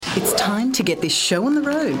It's time to get this show on the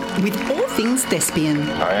road with all things thespian.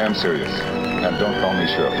 I am serious. And don't call me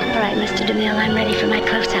Shirley. All right, Mr. DeMille, I'm ready for my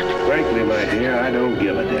close-up. Frankly, my dear, I don't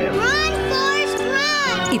give a damn. Run, Forrest,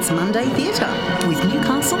 run! It's Monday Theatre with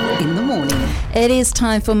Newcastle in the morning. It is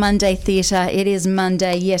time for Monday Theatre. It is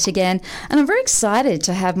Monday yet again, and I'm very excited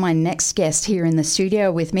to have my next guest here in the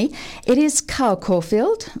studio with me. It is Carl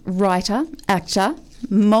Caulfield, writer, actor,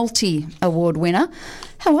 multi-award winner.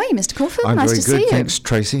 How are you, Mr. Caulfield? I'm nice very to see good, you. thanks,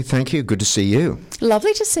 Tracy. Thank you. Good to see you.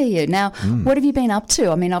 Lovely to see you. Now, what have you been up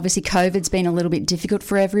to? I mean, obviously, COVID's been a little bit difficult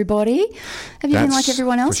for everybody. Have you been like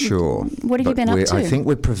everyone else? For sure. What have you been up to? I think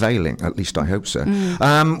we're prevailing. At least I hope so.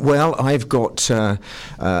 Well, I've got a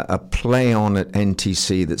play on at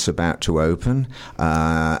NTC that's about to open,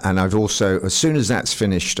 and I've also, as soon as that's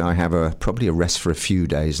finished, I have probably a rest for a few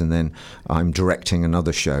days, and then I'm directing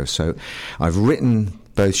another show. So I've written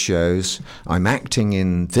both shows. I'm acting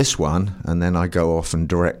in this one, and then I go off and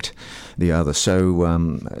direct the other. So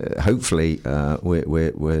hopefully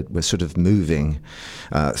we're sort of moving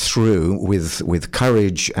through with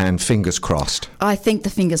courage and fingers crossed. I think the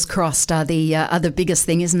fingers crossed are the biggest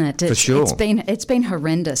thing, isn't it? For sure. It's been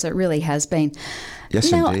horrendous. It really has been.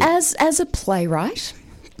 Yes, now, indeed. as a playwright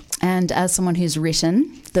and as someone who's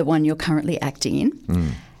written the one you're currently acting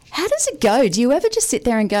in. How does it go? Do you ever just sit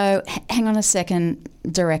there and go, hang on a second,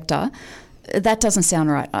 director, that doesn't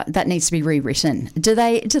sound right. That needs to be rewritten. Do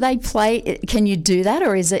they play? Can you do that,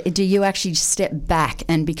 or do you actually step back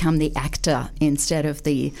and become the actor instead of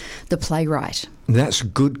the playwright? That's a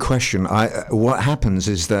good question. What happens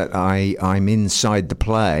is that I'm inside the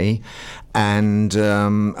play, and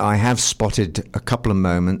I have spotted a couple of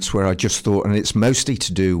moments where I just thought, and it's mostly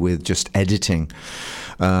to do with just editing.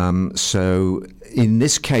 So in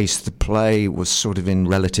this case, the play was sort of in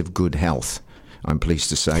relative good health, I'm pleased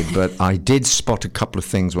to say. But I did spot a couple of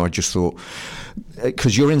things where I just thought,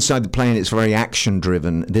 because you're inside the play and it's very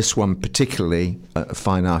action-driven, this one particularly,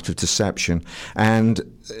 Fine Art of Deception, and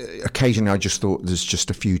occasionally I just thought there's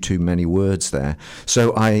just a few too many words there.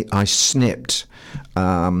 So I snipped.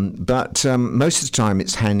 But most of the time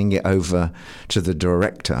it's handing it over to the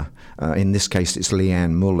director. In this case, it's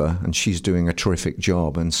Leanne Muller, and she's doing a terrific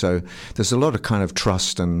job. And so there's a lot of kind of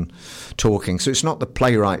trust and talking. So it's not the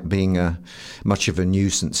playwright being much of a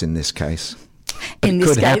nuisance in this case. In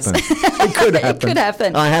this case. Happen. It could happen. It could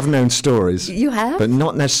happen. I have known stories. You have? But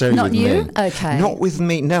not necessarily not with you? me. Okay. Not with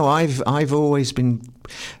me. No, I've always been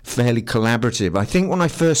fairly collaborative. I think when I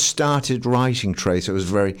first started writing, Trace, it was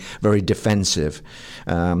very, very defensive.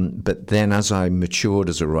 But then as I matured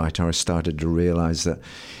as a writer, I started to realise that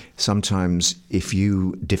sometimes if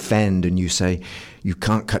you defend and you say, you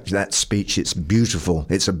can't cut that speech, it's beautiful,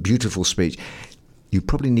 it's a beautiful speech, you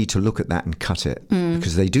probably need to look at that and cut it.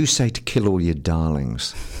 Because they do say to kill all your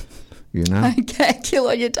darlings, you know? Okay, kill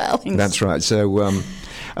all your darlings. That's right. So,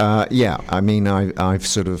 yeah, I mean, I've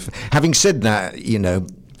sort of, having said that, you know,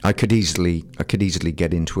 I could easily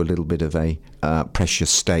get into a little bit of a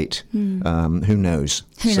precious state. Who knows?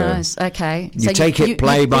 Who knows? Okay. You take it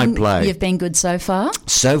play by play. You've been good so far?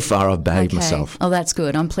 So far, I've behaved myself. Oh, that's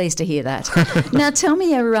good. I'm pleased to hear that. Now, tell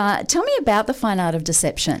me about the Fine Art of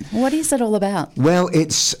Deception. What is it all about? Well,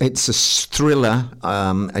 it's a thriller.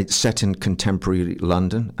 It's set in contemporary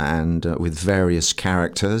London and with various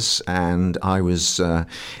characters. And I was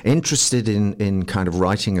interested in kind of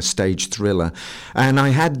writing a stage thriller. And I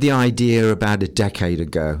had the idea about a decade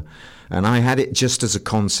ago. And I had it just as a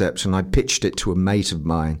concept, and I pitched it to a mate of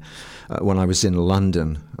mine when I was in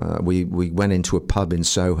London. We went into a pub in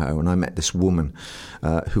Soho, and I met this woman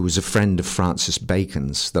who was a friend of Francis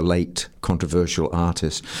Bacon's, the late controversial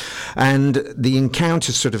artist. And the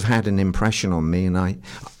encounter sort of had an impression on me, and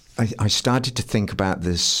I started to think about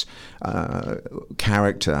this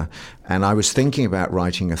character, and I was thinking about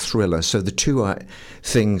writing a thriller. So the two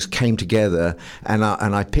things came together, and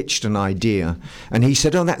I pitched an idea. And he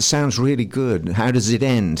said, "Oh, that sounds really good. How does it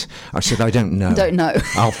end?" I said, "I don't know. Don't know.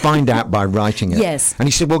 I'll find out by writing it." Yes. And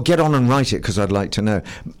he said, "Well, get on and write it because I'd like to know."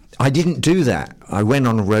 I didn't do that. I went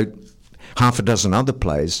on and wrote half a dozen other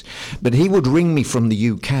plays, but he would ring me from the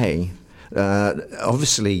UK,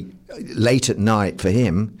 obviously late at night for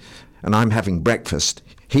him, and I'm having breakfast.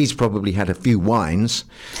 He's probably had a few wines,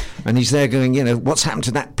 and he's there going, you know, what's happened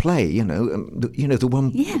to that play? You know, the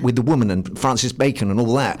one with the woman and Francis Bacon and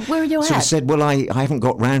all that. Where are you So at? I said, well, I haven't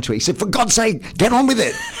got round to it. He said, for God's sake, get on with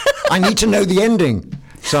it. I need to know the ending.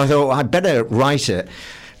 So I thought, well, I'd better write it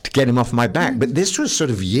to get him off my back. But this was sort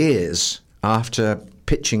of years after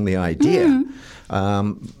pitching the idea.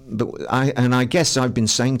 But I guess I've been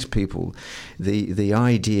saying to people, the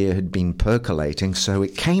idea had been percolating, so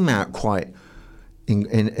it came out quite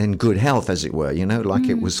in good health, as it were, like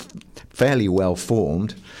it was fairly well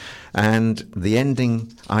formed. And the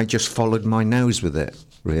ending, I just followed my nose with it,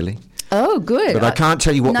 really. Oh, good. But I can't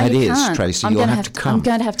tell you what that is, can't. Tracy. You'll have to come. I'm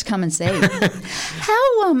going to have to come and see.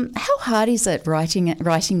 How hard is it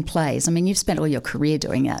writing plays? I mean, you've spent all your career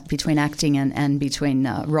doing that, between acting and between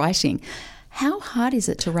writing. How hard is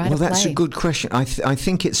it to write a play? Well, that's a good question. I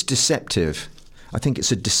think it's deceptive. I think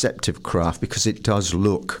it's a deceptive craft because it does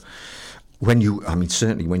look...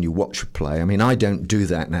 certainly when you watch a play, I don't do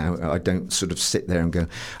that now. I don't sort of sit there and go,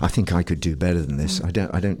 I think I could do better than this. I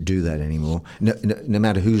don't do that anymore, no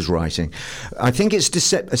matter who's writing. I think it's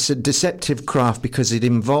a deceptive craft because it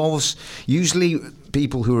involves, usually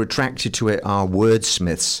people who are attracted to it are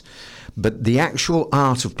wordsmiths, but the actual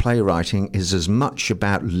art of playwriting is as much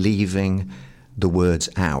about leaving the words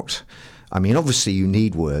out. Obviously you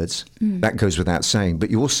need words, that goes without saying, but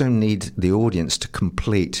you also need the audience to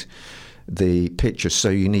complete the picture, so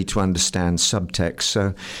you need to understand subtext,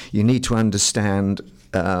 so you need to understand,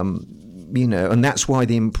 and that's why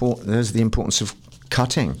there's the importance of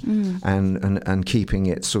cutting and keeping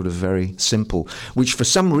it sort of very simple, which for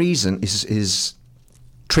some reason is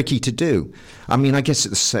tricky to do. I guess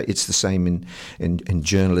it's the same in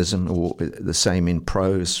journalism, or the same in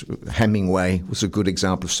prose. Hemingway was a good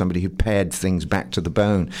example of somebody who pared things back to the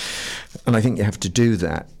bone, and I think you have to do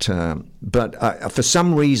that. But for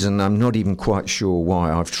some reason, I'm not even quite sure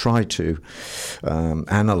why. I've tried to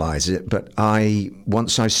analyse it, but I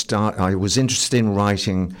was interested in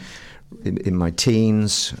writing in my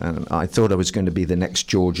teens, and I thought I was going to be the next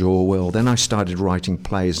George Orwell. Then I started writing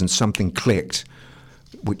plays, and something clicked,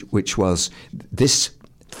 which was, this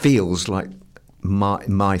feels like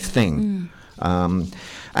my thing.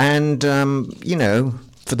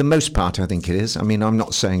 For the most part, I think it is. I'm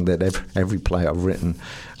not saying that every play I've written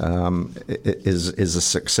is a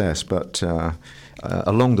success, but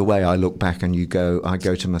along the way, I look back and I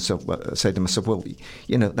say to myself, well,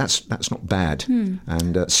 that's not bad,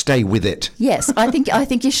 and stay with it. Yes, I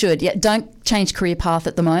think you should. Yeah, don't change career path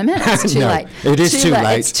at the moment. It's too late. It is too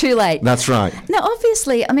late. It's too late. That's right. Now,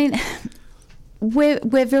 obviously,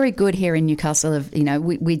 we're very good here in Newcastle.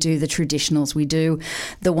 We do the traditionals, we do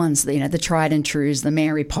the ones, the tried and trues, the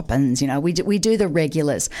Mary Poppins. We do the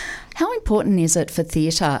regulars. How important is it for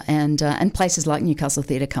theatre and places like Newcastle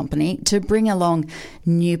Theatre Company to bring along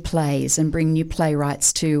new plays and bring new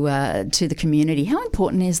playwrights to the community? How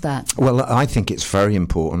important is that? Well, I think it's very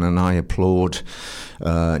important, and I applaud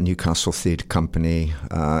Newcastle Theatre Company.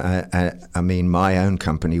 My own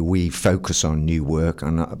company, we focus on new work,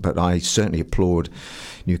 but I certainly applaud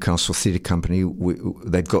Newcastle Theatre Company.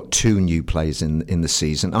 They've got 2 new plays in the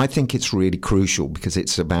season. I think it's really crucial because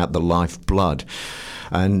it's about the lifeblood.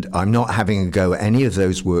 And I'm not having a go at any of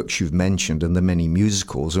those works you've mentioned and the many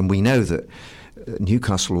musicals. And we know that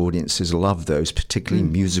Newcastle audiences love those, particularly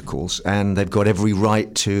musicals, and they've got every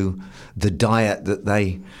right to the diet that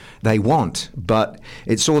they want. But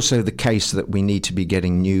it's also the case that we need to be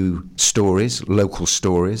getting new stories, local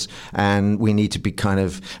stories, and we need to be kind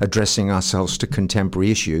of addressing ourselves to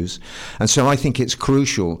contemporary issues. And so I think it's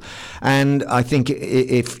crucial. And I think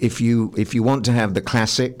if you want to have the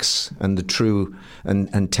classics and the true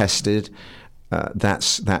and tested,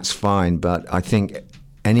 that's fine. But I think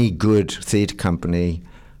any good theatre company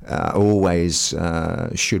always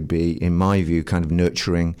should be, in my view, kind of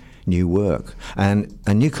nurturing new work, and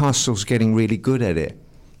Newcastle's getting really good at it.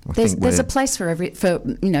 There's a place for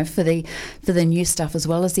the new stuff as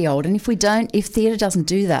well as the old, and if theatre doesn't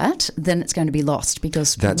do that, then it's going to be lost,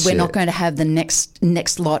 because we're not going to have the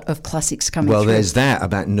next lot of classics coming. Well, through. There's that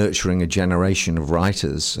about nurturing a generation of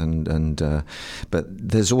writers, but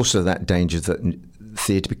there's also that danger that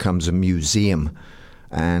theatre becomes a museum.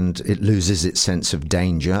 And it loses its sense of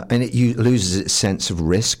danger, and it loses its sense of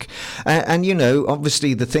risk. And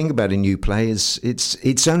obviously, the thing about a new play is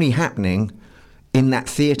it's only happening in that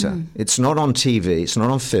theatre. It's not on TV. It's not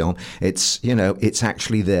on film. It's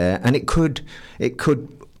actually there, and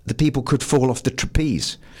the people could fall off the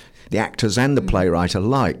trapeze, the actors and the playwright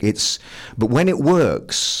alike. But when it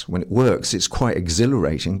works, it's quite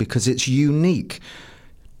exhilarating because it's unique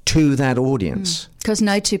to that audience. Because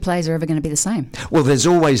no 2 plays are ever going to be the same. Well, there's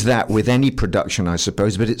always that with any production, I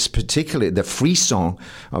suppose, but it's particularly the frisson.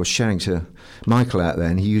 I was shouting to Michael out there,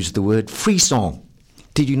 and he used the word frisson.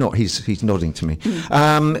 Did you not? He's nodding to me.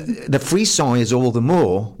 The frisson is all the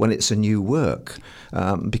more when it's a new work,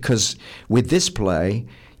 because with this play,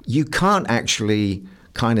 you can't actually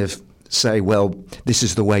kind of say, well, this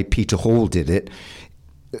is the way Peter Hall did it.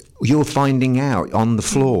 You're finding out on the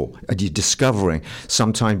floor, and you're discovering.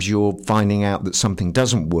 Sometimes you're finding out that something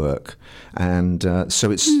doesn't work, and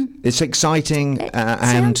so it's It's exciting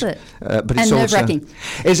sounds it. But it's And also nerve-wracking.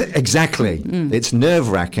 Exactly. It's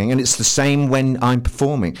nerve-wracking, and it's the same when I'm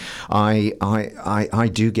performing. I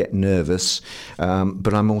do get nervous,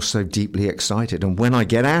 but I'm also deeply excited. And when I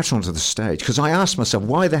get out onto the stage, because I ask myself,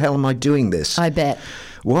 why the hell am I doing this? I bet.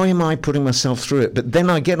 Why am I putting myself through it? But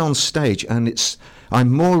then I get on stage, and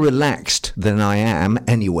I'm more relaxed than I am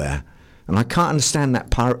anywhere. And I can't understand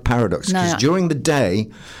that paradox, because during the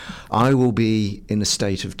day, I will be in a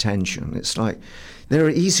state of tension. It's like there are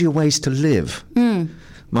easier ways to live.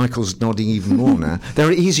 Michael's nodding even more now. There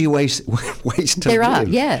are easier ways to live. There are,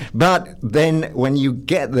 yeah. But then when you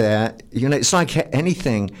get there, it's like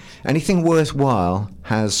anything worthwhile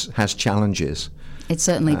has challenges. It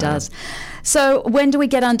certainly does. So when do we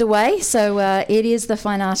get underway? So it is The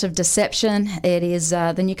Fine Art of Deception. It is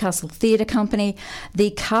the Newcastle Theatre Company.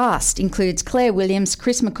 The cast includes Claire Williams,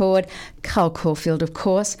 Chris McCord, Carl Caulfield, of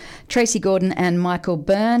course, Tracy Gordon and Michael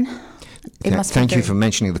Byrne. Thank you for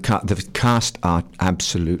mentioning the cast. The cast are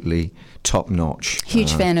absolutely top-notch.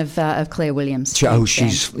 Huge fan of Claire Williams.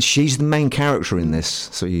 She's the main character in this.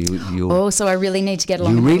 So so I really need to get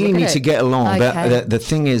along. You really need to get along. Okay. But the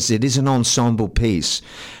thing is, it is an ensemble piece,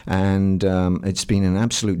 and it's been an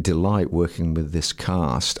absolute delight working with this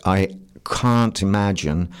cast. I can't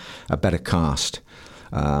imagine a better cast.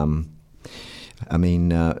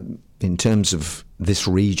 In terms of this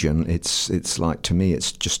region, it's like, to me,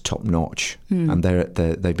 it's just top notch, and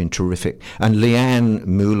they've been terrific. And Leanne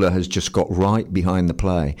Mueller has just got right behind the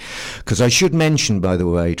play, because I should mention, by the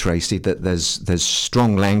way, Tracy, that there's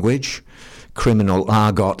strong language, criminal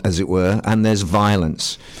argot, as it were, and there's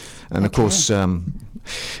violence, and of course.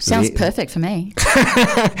 Sounds perfect for me.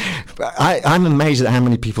 I'm amazed at how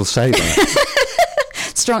many people say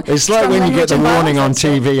that. Strong. It's like when you get the warning on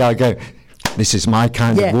TV. I go, this is my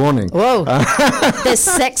kind of warning. Whoa. There's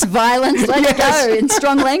sex, violence. Let's go. In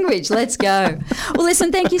strong language. Let's go. Well,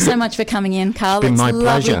 listen, thank you so much for coming in, Carl. It's been my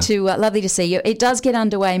pleasure. Lovely to see you. It does get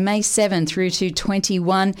underway May 7 through to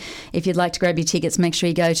 21. If you'd like to grab your tickets, make sure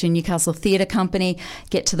you go to Newcastle Theatre Company,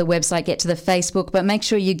 get to the website, get to the Facebook, but make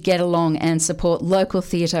sure you get along and support local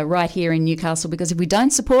theatre right here in Newcastle, because if we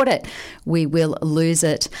don't support it, we will lose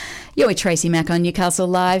it. You're with Tracy Mack on Newcastle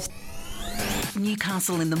Live.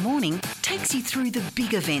 Newcastle in the Morning takes you through the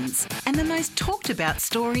big events and the most talked about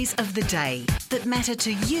stories of the day that matter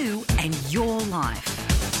to you and your life.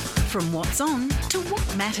 From what's on to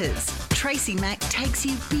what matters, Tracy Mack takes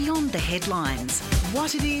you beyond the headlines,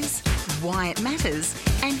 what it is, why it matters,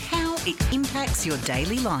 and how it impacts your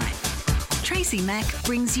daily life. Tracy Mack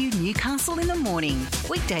brings you Newcastle in the Morning,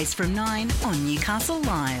 weekdays from 9 on Newcastle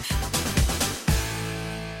Live.